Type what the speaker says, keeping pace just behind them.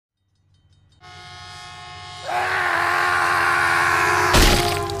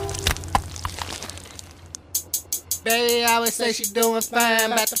baby always say she doing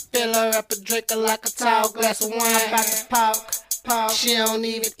fine. About to fill her up and drink her like a tall glass of wine. About to poke, she don't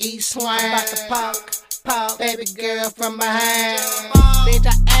even eat swine. About to poke, baby girl from behind. Bitch,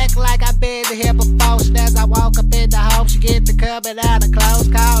 I act like I been here before. So as I walk up in the home, she get the cupboard out of clothes.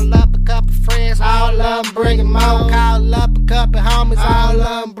 Call up a couple friends, all of them bring 'em on. Call up a couple homies, all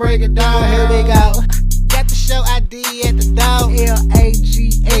of them bring it down. Here we go. Got the show ID at the door.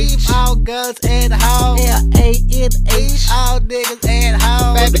 L-A-G-H. All guns at home. L-A-N-H. All niggas at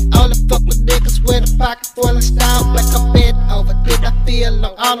home. Baby, only fuck with niggas with a pocket full of stock. Like I'm bent over, did I feel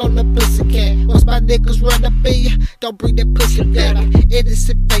low? All on the pussy cat. Once my niggas run up in you, don't bring that pussy back.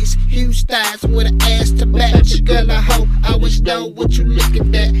 Innocent face, huge thighs with an ass to match. Girl, I hope I always know what you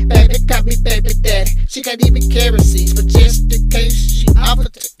looking at. Baby, call me baby daddy. She got even kerosene, but just in case she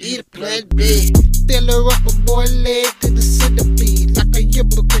offered to eat a Plan B. Fill her up with more leg to the centipede. Like a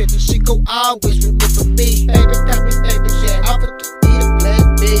hypocrite, she gon' always remember me. Baby, call me baby daddy. Offered to